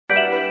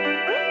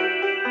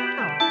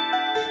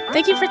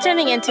Thank you for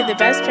tuning in to the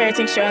best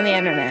parenting show on the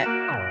internet.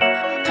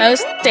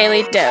 Post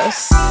Daily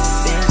Dose.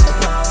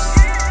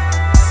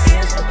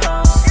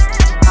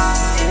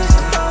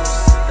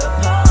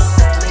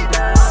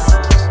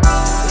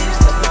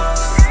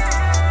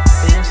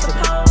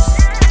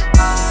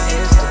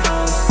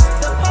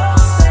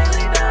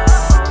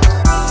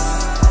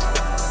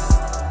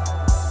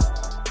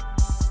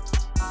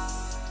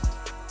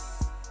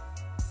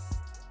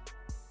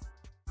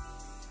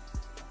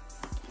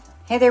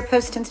 Hey there,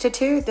 Post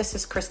Institute. This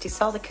is Christy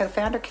Saul, the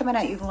co-founder, coming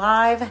at you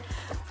live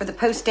for the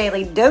Post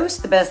Daily Dose,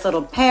 the best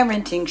little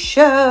parenting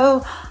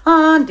show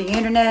on the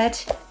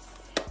internet.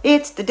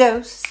 It's the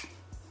dose.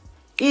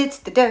 It's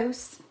the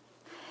dose.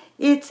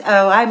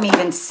 I'm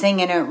even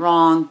singing it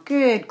wrong.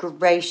 Good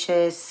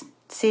gracious.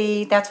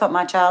 See, that's what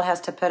my child has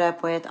to put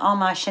up with. All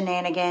my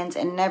shenanigans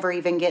and never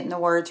even getting the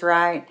words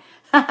right.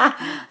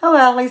 Oh,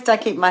 well, at least I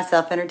keep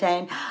myself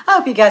entertained. I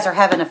hope you guys are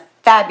having a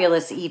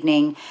fabulous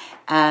evening.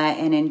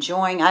 And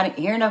enjoying.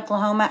 Here in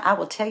Oklahoma, I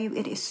will tell you,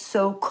 it is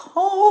so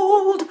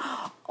cold.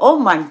 Oh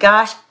my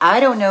gosh. I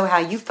don't know how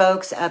you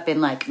folks up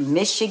in like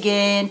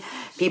Michigan,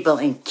 people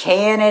in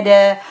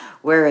Canada,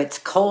 where it's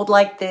cold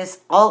like this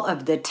all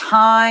of the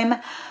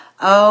time.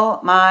 Oh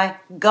my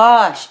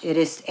gosh. It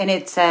is. And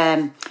it's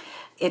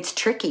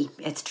tricky.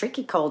 It's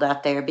tricky cold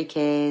out there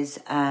because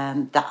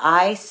the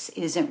ice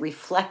isn't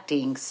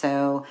reflecting.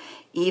 So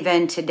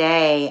even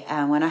today,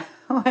 when I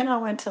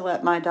went to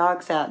let my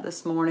dogs out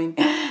this morning,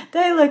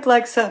 they looked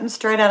like something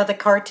straight out of the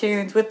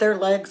cartoons with their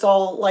legs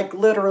all like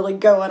literally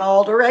going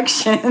all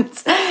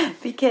directions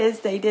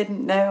because they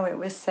didn't know it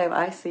was so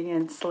icy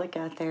and slick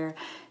out there.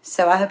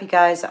 So I hope you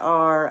guys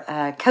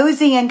are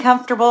cozy and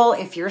comfortable.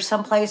 If you're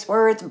someplace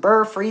where it's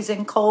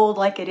freezing cold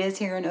like it is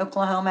here in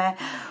Oklahoma,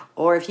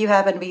 or if you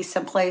happen to be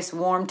someplace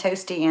warm,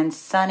 toasty, and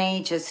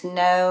sunny, just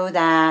know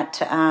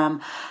that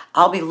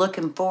I'll be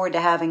looking forward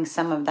to having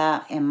some of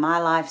that in my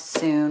life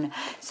soon.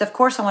 So, of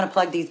course, I want to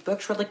plug these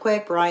books really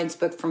quick. Brian's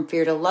book, From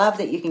Fear to Love,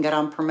 that you can get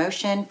on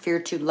promotion,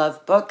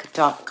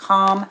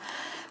 feartolovebook.com.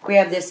 We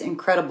have this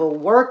incredible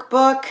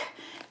workbook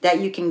that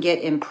you can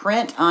get in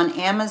print on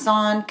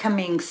Amazon,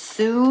 coming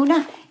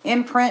soon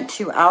in print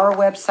to our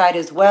website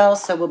as well.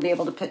 So we'll be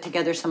able to put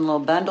together some little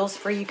bundles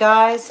for you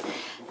guys.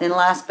 Then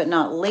last but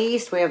not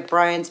least, we have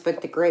Brian's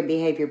book, The Great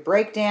Behavior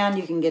Breakdown.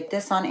 You can get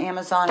this on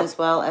Amazon as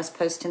well as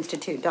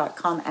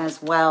postinstitute.com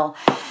as well.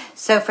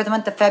 So for the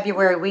month of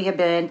February, we have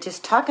been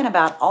just talking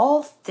about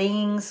all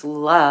things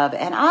love.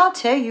 And I'll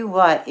tell you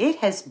what,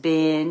 it's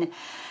been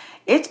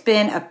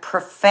a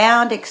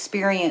profound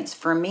experience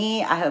for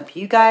me. I hope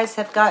you guys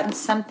have gotten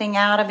something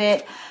out of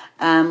it.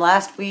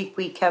 Last week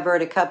we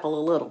covered a couple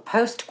of little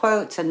post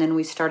quotes, and then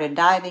we started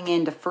diving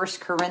into 1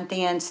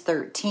 Corinthians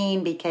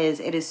 13 because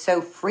it is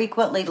so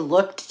frequently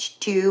looked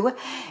to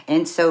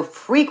and so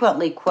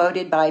frequently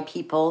quoted by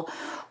people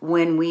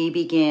when we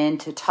begin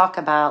to talk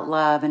about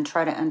love and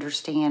try to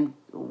understand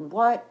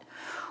what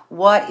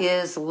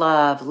is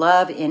love,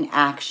 love in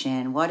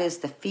action, what is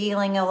the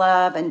feeling of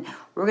love. And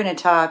we're going to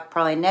talk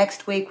probably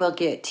next week. We'll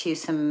get to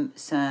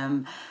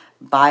some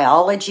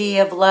biology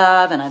of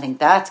love, and I think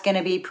that's going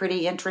to be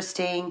pretty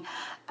interesting.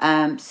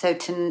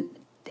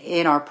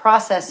 In our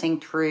processing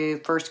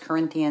through 1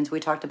 Corinthians, we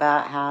talked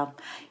about how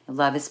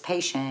love is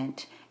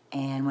patient,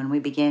 and when we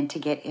begin to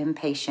get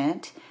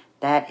impatient,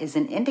 that is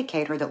an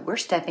indicator that we're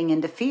stepping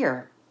into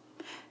fear.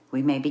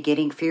 We may be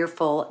getting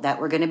fearful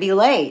that we're going to be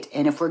late.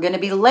 And if we're going to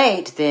be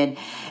late, then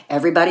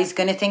everybody's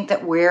going to think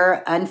that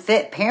we're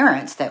unfit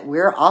parents, that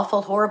we're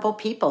awful, horrible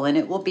people, and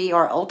it will be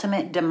our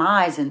ultimate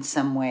demise in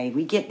some way.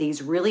 We get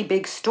these really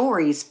big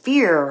stories.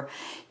 Fear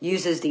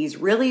uses these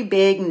really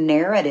big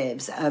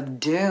narratives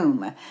of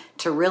doom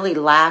to really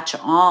latch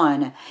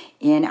on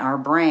in our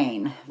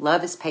brain.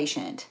 Love is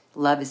patient.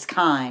 Love is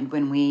kind.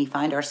 When we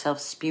find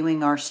ourselves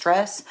spewing our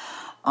stress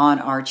on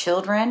our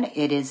children,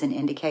 it is an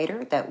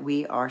indicator that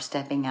we are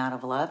stepping out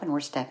of love and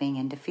we're stepping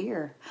into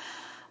fear.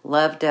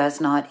 Love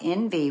does not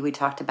envy. We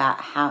talked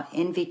about how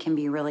envy can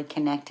be really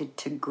connected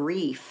to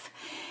grief.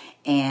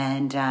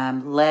 And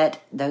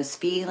let those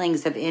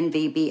feelings of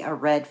envy be a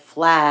red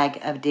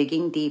flag of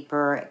digging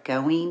deeper,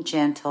 going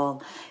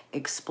gentle,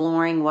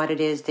 exploring what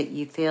it is that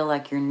you feel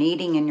like you're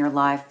needing in your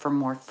life for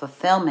more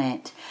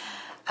fulfillment.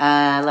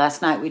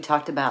 Last night we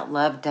talked about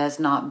love does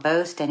not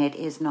boast and it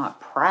is not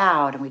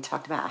proud. And we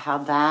talked about how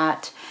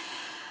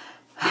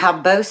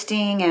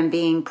boasting and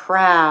being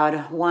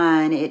proud,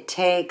 one, it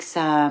takes,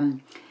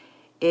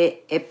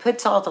 it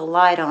puts all the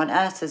light on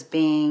us as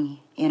being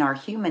in our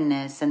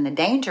humanness and the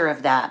danger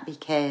of that,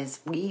 because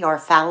we are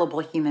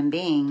fallible human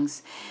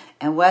beings.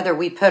 And whether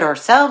we put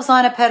ourselves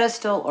on a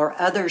pedestal or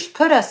others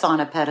put us on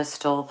a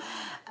pedestal,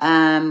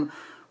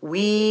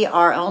 we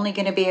are only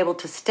going to be able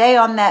to stay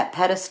on that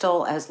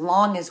pedestal as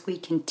long as we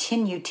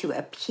continue to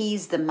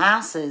appease the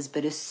masses.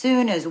 But as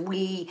soon as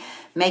we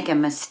make a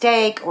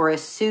mistake, or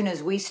as soon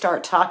as we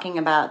start talking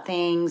about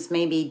things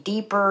maybe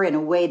deeper in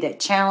a way that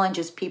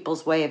challenges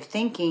people's way of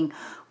thinking,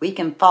 we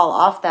can fall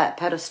off that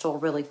pedestal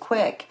really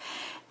quick.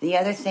 The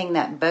other thing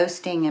that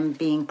boasting and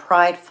being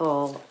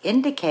prideful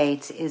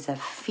indicates is a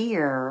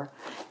fear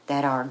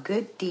that our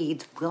good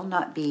deeds will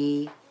not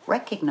be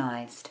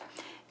recognized.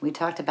 We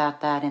talked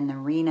about that in the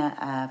arena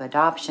of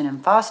adoption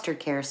and foster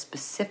care,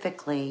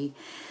 specifically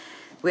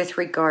with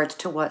regards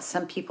to what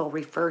some people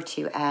refer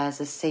to as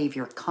a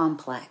savior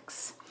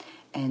complex.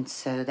 And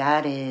so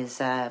that is,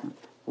 that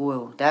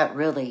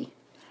really,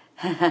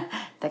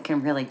 that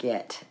can really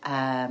get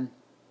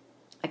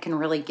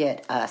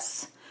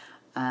us.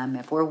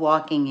 If we're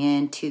walking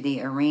into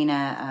the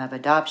arena of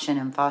adoption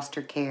and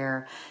foster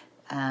care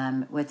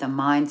with a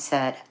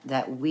mindset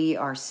that we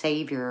are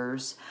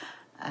saviors,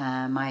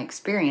 my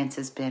experience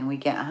has been we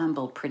get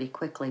humbled pretty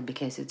quickly,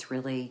 because it's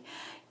really,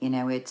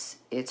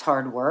 it's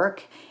hard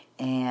work.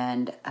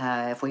 And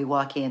if we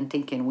walk in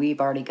thinking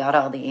we've already got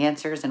all the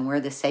answers and we're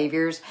the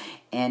saviors,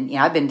 and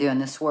I've been doing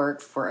this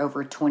work for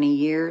over 20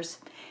 years,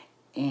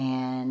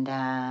 and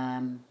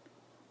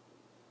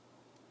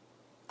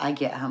I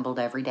get humbled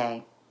every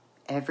day.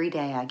 Every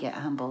day I get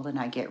humbled, and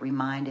I get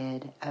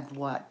reminded of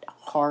what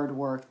hard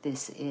work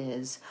this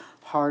is.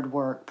 Hard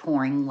work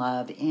pouring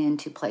love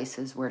into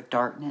places where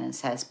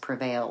darkness has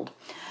prevailed.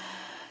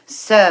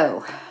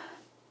 So,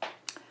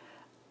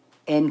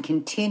 and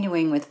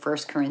continuing with 1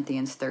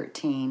 Corinthians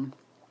 13,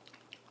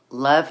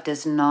 love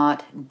does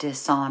not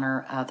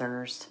dishonor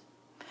others.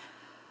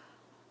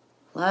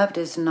 Love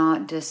does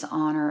not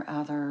dishonor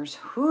others.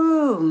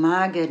 Whew,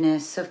 my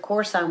goodness. Of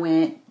course I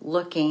went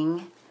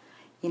looking,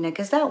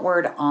 because that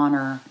word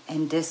honor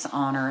and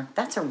dishonor,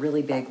 that's a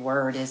really big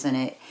word, isn't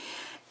it?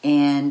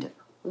 And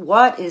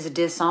what is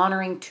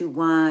dishonoring to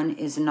one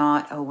is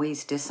not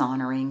always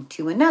dishonoring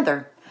to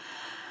another.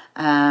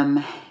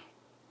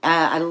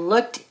 I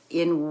looked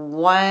in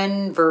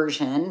one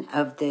version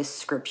of this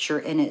scripture,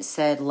 and it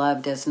said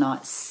love does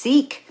not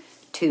seek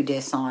to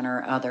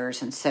dishonor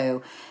others. And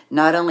so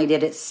not only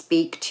did it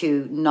speak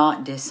to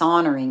not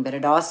dishonoring, but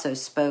it also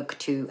spoke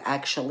to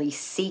actually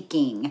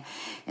seeking.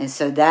 And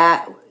so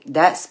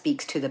that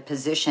speaks to the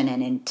position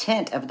and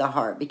intent of the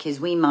heart, because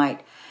we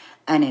might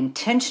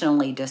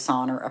unintentionally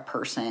dishonor a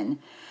person,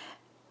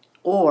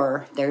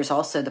 or there's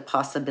also the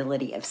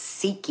possibility of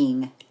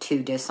seeking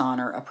to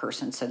dishonor a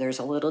person. So there's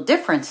a little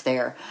difference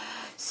there.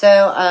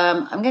 So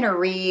I'm going to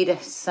read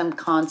some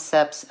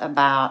concepts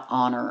about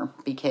honor,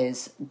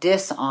 because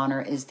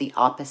dishonor is the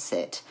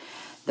opposite.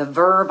 The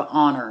verb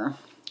honor,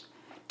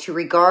 to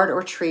regard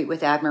or treat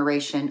with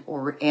admiration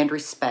and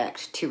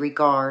respect, to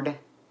regard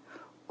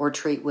or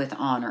treat with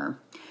honor,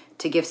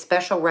 to give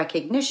special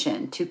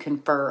recognition, to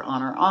confer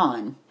honor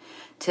on,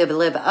 to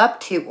live up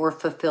to or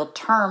fulfill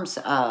terms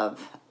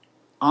of,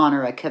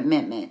 honor a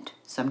commitment.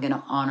 So I'm going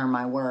to honor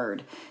my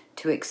word.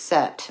 To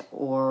accept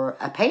or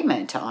a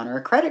payment, to honor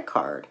a credit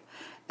card,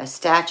 a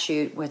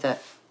statute with a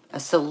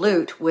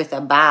salute with a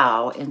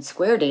bow, and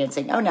square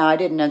dancing. Oh, no, I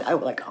didn't know. Oh,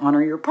 like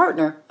honor your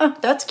partner. Oh,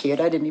 that's cute.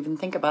 I didn't even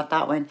think about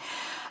that one.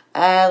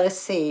 Let's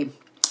see.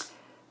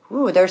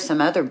 Ooh, there's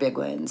some other big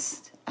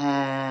ones.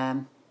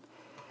 The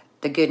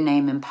good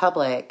name in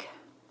public.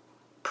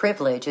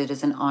 Privilege. It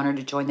is an honor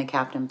to join the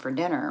captain for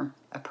dinner.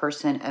 A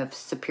person of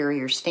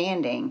superior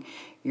standing.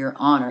 Your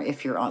honor,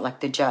 if you're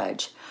like the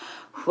judge.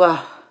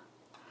 Well,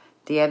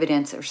 the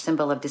evidence or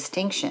symbol of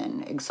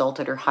distinction,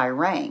 exalted or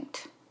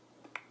high-ranked.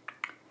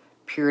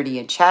 Purity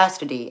and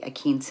chastity, a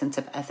keen sense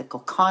of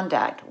ethical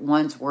conduct,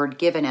 one's word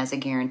given as a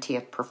guarantee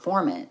of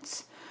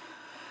performance.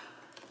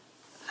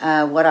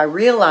 What I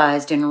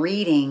realized in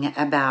reading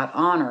about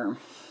honor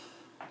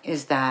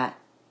is that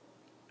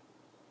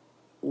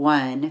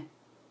one,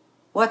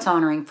 what's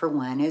honoring for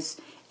one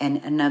is, and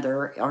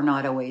another are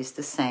not always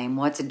the same.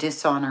 What's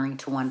dishonoring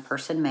to one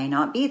person may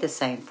not be the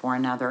same for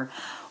another.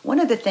 One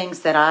of the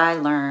things that I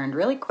learned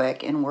really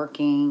quick in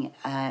working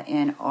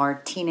in our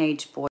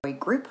teenage boy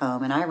group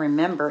home, and I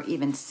remember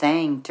even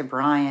saying to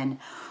Brian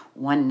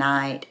one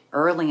night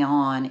early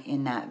on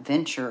in that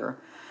venture,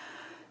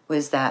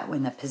 was that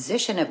when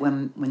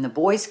the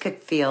boys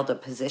could feel the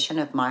position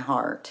of my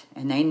heart,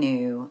 and they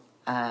knew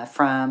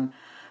from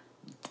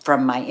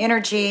my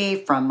energy,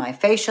 from my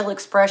facial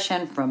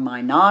expression, from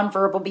my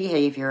nonverbal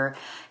behavior,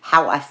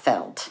 how I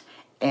felt.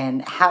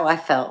 And how I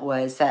felt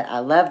was that I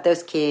loved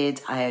those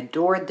kids. I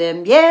adored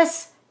them.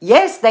 Yes,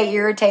 they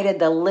irritated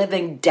the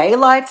living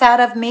daylights out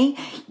of me.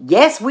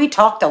 Yes, we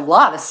talked a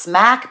lot of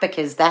smack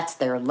because that's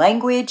their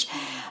language.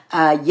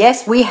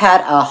 Yes, we had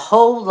a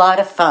whole lot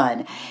of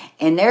fun.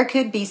 And there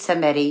could be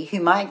somebody who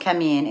might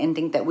come in and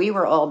think that we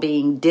were all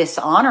being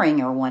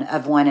dishonoring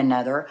of one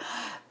another.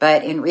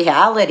 But in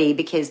reality,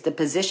 because the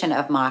position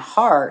of my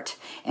heart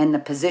and the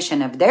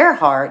position of their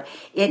heart,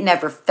 it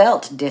never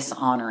felt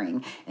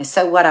dishonoring. And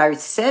so what I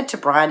said to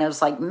Brian, I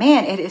was like,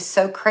 man, it is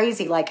so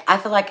crazy. Like, I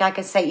feel like I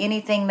could say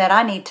anything that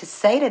I need to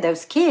say to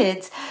those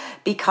kids,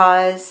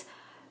 because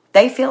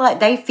they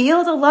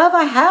feel the love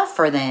I have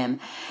for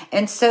them.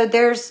 And so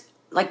there's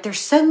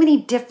so many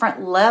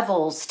different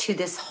levels to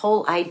this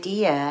whole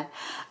idea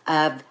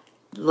of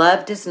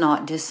love does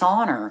not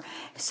dishonor.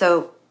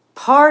 So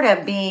part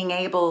of being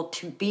able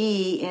to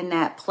be in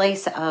that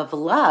place of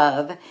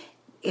love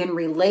in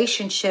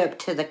relationship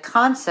to the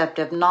concept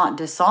of not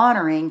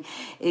dishonoring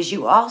is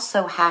you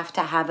also have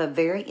to have a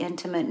very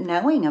intimate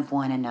knowing of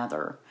one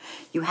another.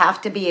 You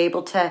have to be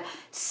able to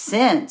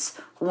sense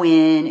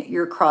when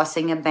you're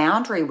crossing a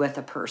boundary with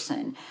a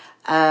person.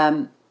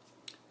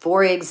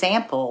 For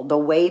example, the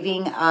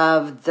waving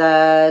of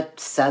the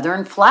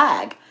Southern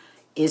flag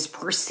is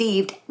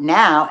perceived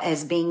now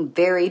as being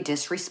very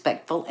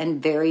disrespectful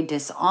and very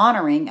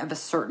dishonoring of a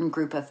certain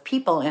group of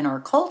people in our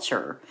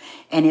culture.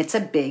 And it's a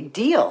big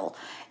deal.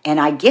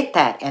 And I get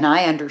that, and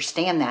I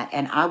understand that,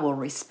 and I will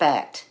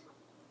respect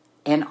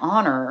and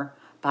honor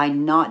by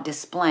not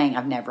displaying.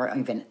 I've never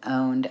even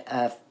owned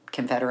a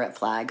Confederate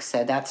flag,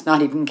 so that's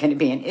not even going to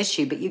be an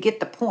issue, but you get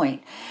the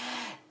point.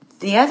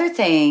 The other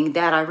thing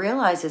that I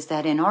realize is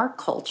that in our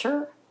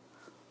culture,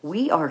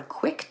 we are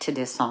quick to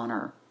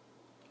dishonor.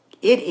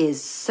 It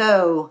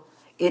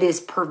is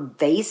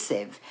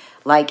pervasive.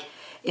 Like,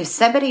 if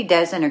somebody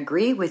doesn't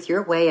agree with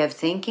your way of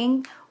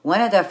thinking,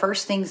 one of the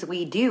first things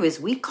we do is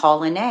we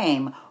call a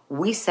name.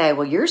 We say,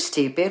 well, you're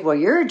stupid. Well,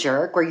 you're a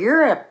jerk. Well,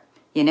 you're a,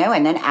 and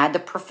then add the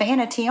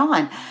profanity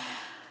on.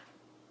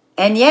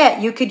 And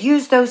yet you could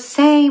use those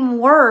same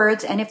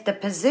words, and if the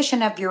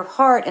position of your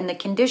heart and the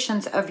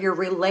conditions of your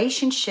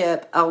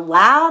relationship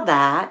allow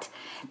that,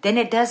 then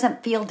it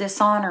doesn't feel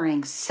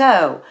dishonoring.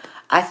 So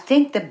I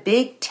think the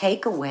big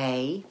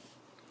takeaway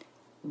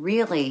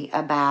really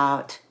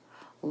about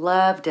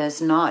love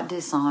does not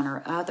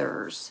dishonor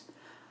others,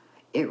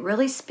 it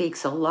really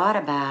speaks a lot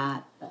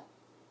about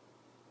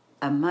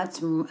a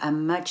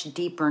much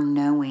deeper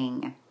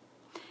knowing.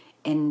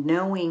 And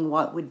knowing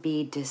what would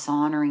be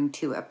dishonoring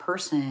to a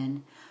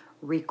person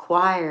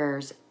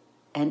requires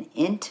an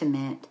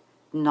intimate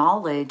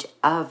knowledge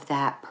of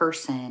that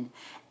person,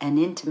 an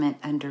intimate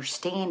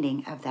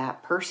understanding of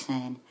that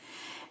person.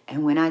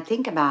 And when I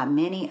think about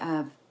many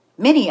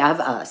of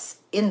us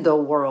in the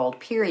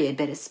world, period,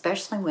 but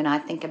especially when I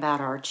think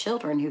about our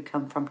children who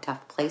come from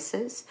tough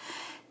places,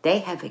 they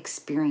have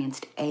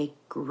experienced a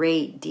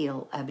great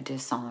deal of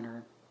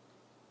dishonor.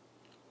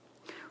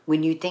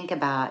 When you think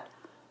about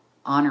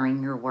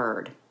honoring your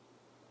word.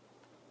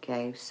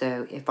 Okay,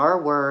 so if our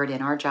word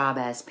and our job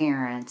as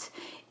parents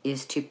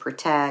is to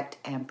protect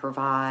and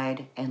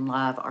provide and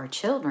love our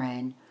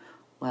children,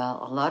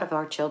 well, a lot of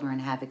our children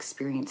have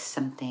experienced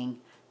something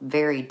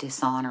very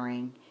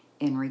dishonoring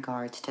in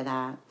regards to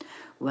that.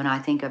 When I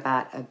think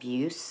about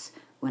abuse,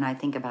 when I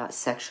think about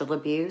sexual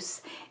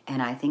abuse,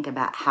 and I think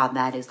about how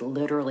that is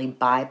literally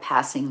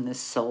bypassing the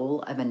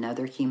soul of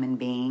another human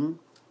being,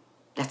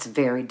 that's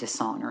very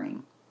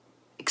dishonoring,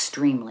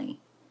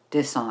 extremely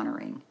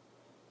dishonoring.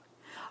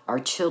 Our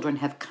children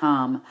have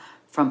come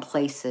from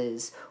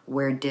places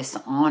where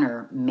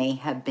dishonor may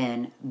have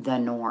been the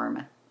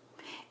norm.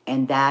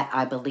 And that,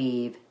 I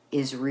believe,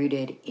 is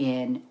rooted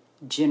in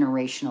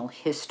generational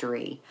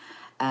history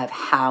of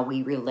how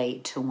we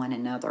relate to one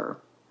another.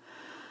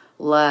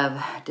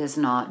 Love does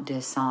not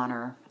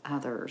dishonor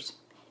others.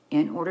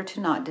 In order to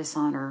not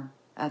dishonor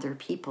other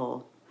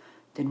people,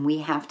 then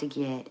we have to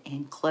get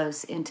in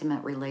close,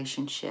 intimate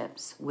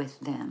relationships with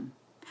them.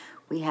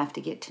 We have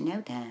to get to know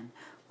them.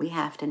 We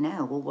have to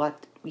know, well,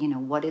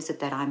 what is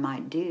it that I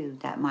might do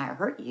that might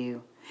hurt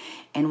you?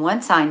 And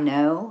once I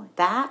know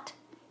that,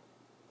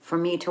 for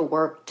me to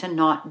work to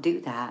not do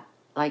that,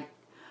 like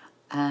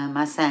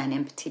my son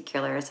in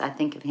particular, as I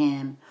think of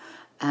him,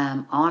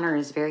 honor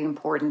is very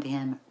important to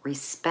him.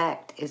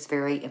 Respect is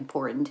very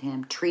important to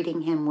him.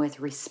 Treating him with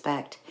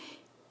respect.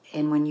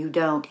 And when you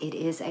don't, it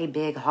is a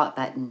big hot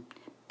button.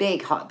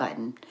 Big hot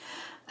button.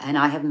 And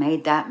I have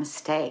made that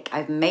mistake.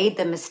 I've made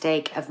the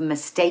mistake of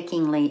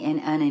mistakenly and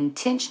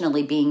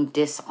unintentionally being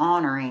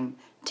dishonoring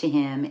to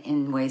him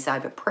in ways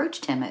I've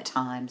approached him at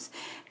times.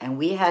 And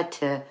we had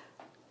to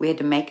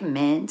make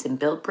amends and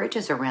build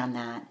bridges around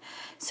that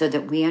so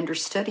that we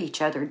understood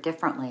each other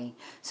differently,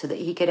 so that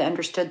he could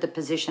understand the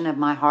position of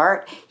my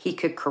heart. He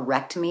could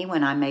correct me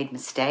when I made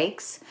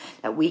mistakes,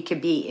 that we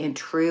could be in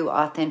true,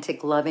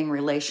 authentic, loving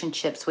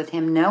relationships with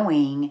him,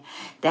 knowing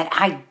that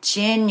I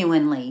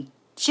genuinely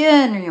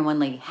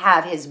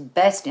have his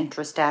best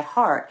interest at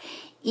heart,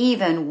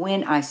 even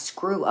when I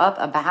screw up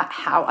about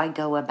how I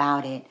go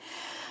about it.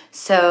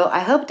 So I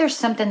hope there's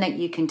something that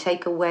you can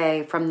take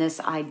away from this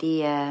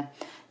idea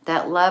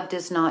that love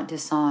does not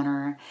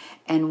dishonor.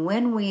 And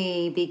when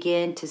we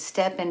begin to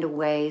step into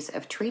ways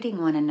of treating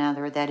one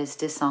another that is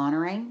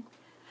dishonoring,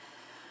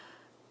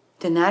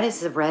 then that is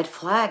the red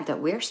flag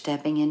that we're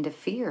stepping into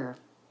fear.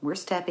 We're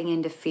stepping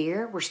into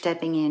fear. We're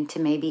stepping into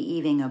maybe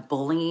even a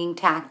bullying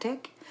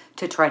tactic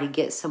to try to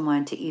get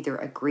someone to either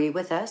agree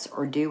with us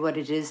or do what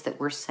it is that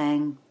we're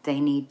saying they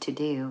need to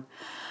do.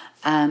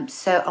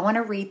 So I want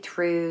to read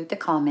through the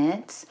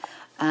comments.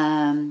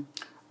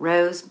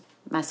 Rose,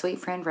 my sweet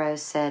friend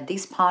Rose, said,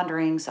 these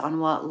ponderings on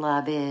what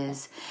love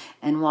is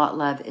and what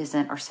love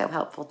isn't are so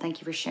helpful.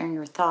 Thank you for sharing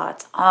your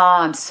thoughts. Oh,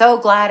 I'm so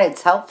glad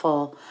it's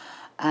helpful.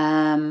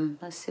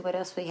 Let's see what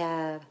else we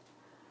have.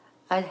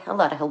 A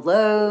lot of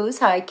hellos.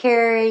 Hi,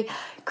 Carrie.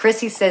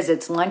 Chrissy says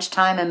it's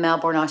lunchtime in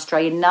Melbourne,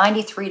 Australia.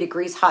 93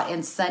 degrees, hot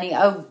and sunny.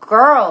 Oh,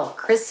 girl,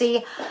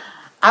 Chrissy,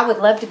 I would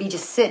love to be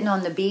just sitting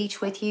on the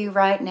beach with you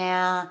right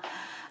now.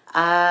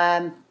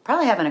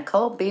 Probably having a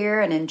cold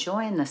beer and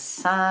enjoying the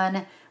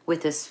sun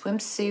with a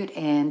swimsuit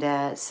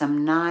and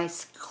some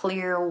nice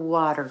clear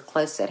water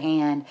close at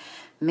hand.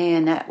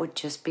 Man, that would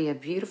just be a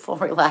beautiful,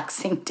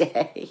 relaxing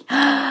day.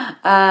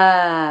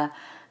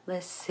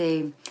 Let's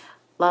see.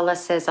 Lala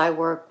says, I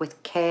work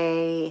with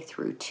K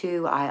through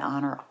 2. I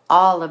honor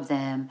all of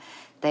them.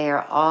 They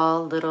are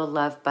all little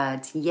love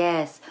buds.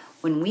 Yes,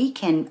 when we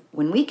can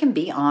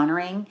be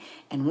honoring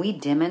and we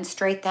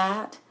demonstrate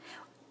that,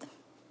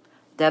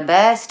 the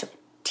best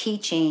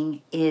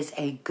teaching is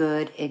a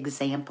good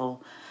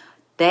example.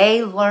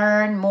 They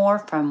learn more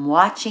from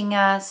watching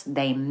us.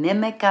 They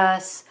mimic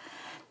us.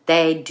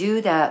 They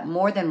do that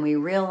more than we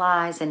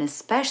realize, and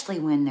especially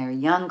when they're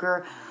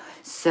younger.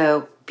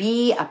 So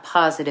be a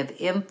positive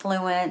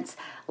influence.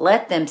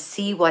 Let them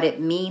see what it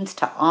means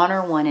to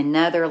honor one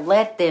another.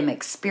 Let them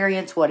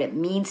experience what it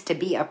means to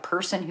be a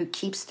person who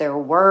keeps their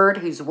word,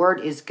 whose word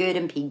is good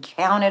and be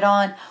counted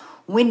on.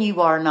 When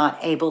you are not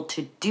able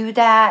to do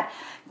that,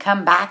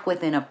 come back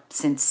with a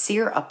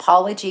sincere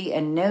apology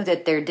and know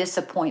that their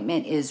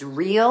disappointment is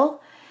real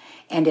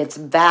and it's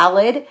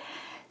valid.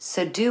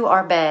 So do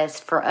our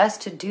best, for us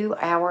to do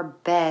our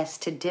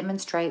best to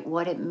demonstrate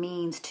what it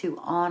means to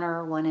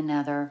honor one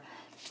another.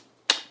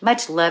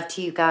 Much love to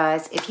you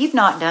guys. If you've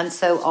not done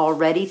so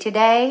already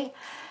today,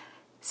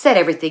 set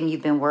everything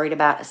you've been worried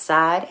about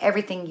aside,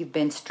 everything you've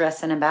been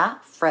stressing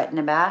about, fretting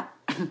about,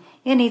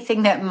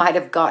 anything that might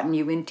have gotten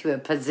you into a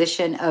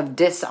position of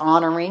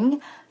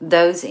dishonoring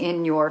those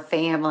in your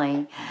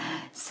family.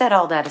 Set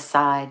all that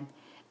aside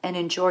and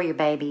enjoy your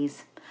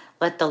babies.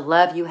 Let the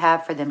love you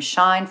have for them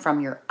shine from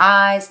your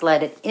eyes.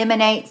 Let it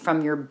emanate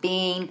from your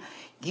being.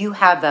 You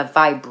have a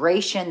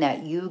vibration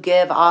that you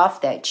give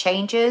off that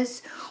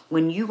changes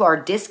when you are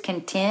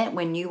discontent,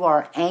 when you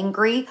are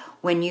angry,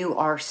 when you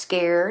are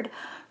scared,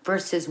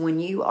 versus when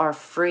you are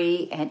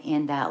free and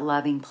in that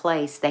loving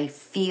place. They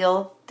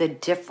feel the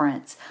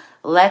difference.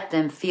 Let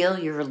them feel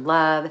your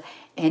love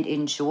and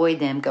enjoy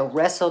them. Go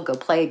wrestle, go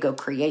play, go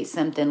create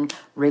something,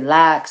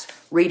 relax,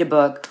 read a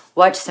book,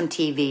 watch some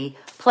TV,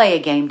 play a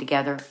game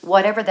together,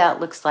 whatever that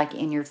looks like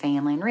in your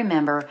family. And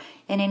remember,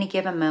 in any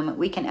given moment,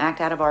 we can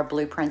act out of our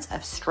blueprints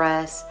of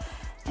stress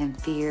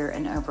and fear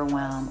and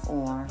overwhelm,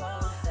 or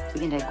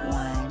we can take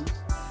 1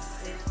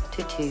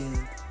 to 2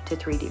 to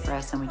 3 deep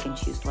breaths and we can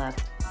choose love.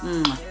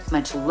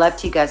 Much love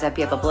to you guys. I hope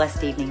you have a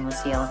blessed evening. We'll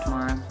see you all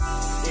tomorrow.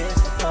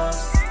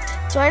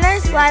 Join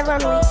us live on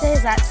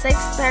weekdays at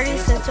 6:30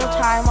 Central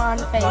Time on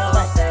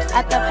Facebook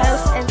at the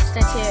Post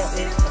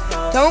Institute.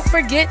 Don't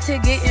forget to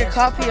get your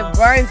copy of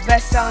Brian's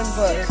best-selling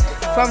book,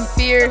 From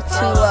Fear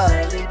to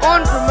Love,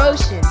 on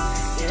promotion.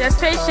 Just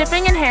pay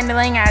shipping and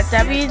handling at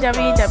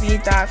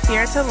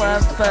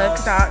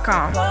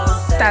www.feartolovebook.com.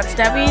 That's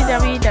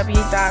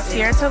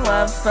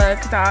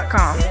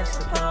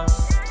www.feartolovebook.com.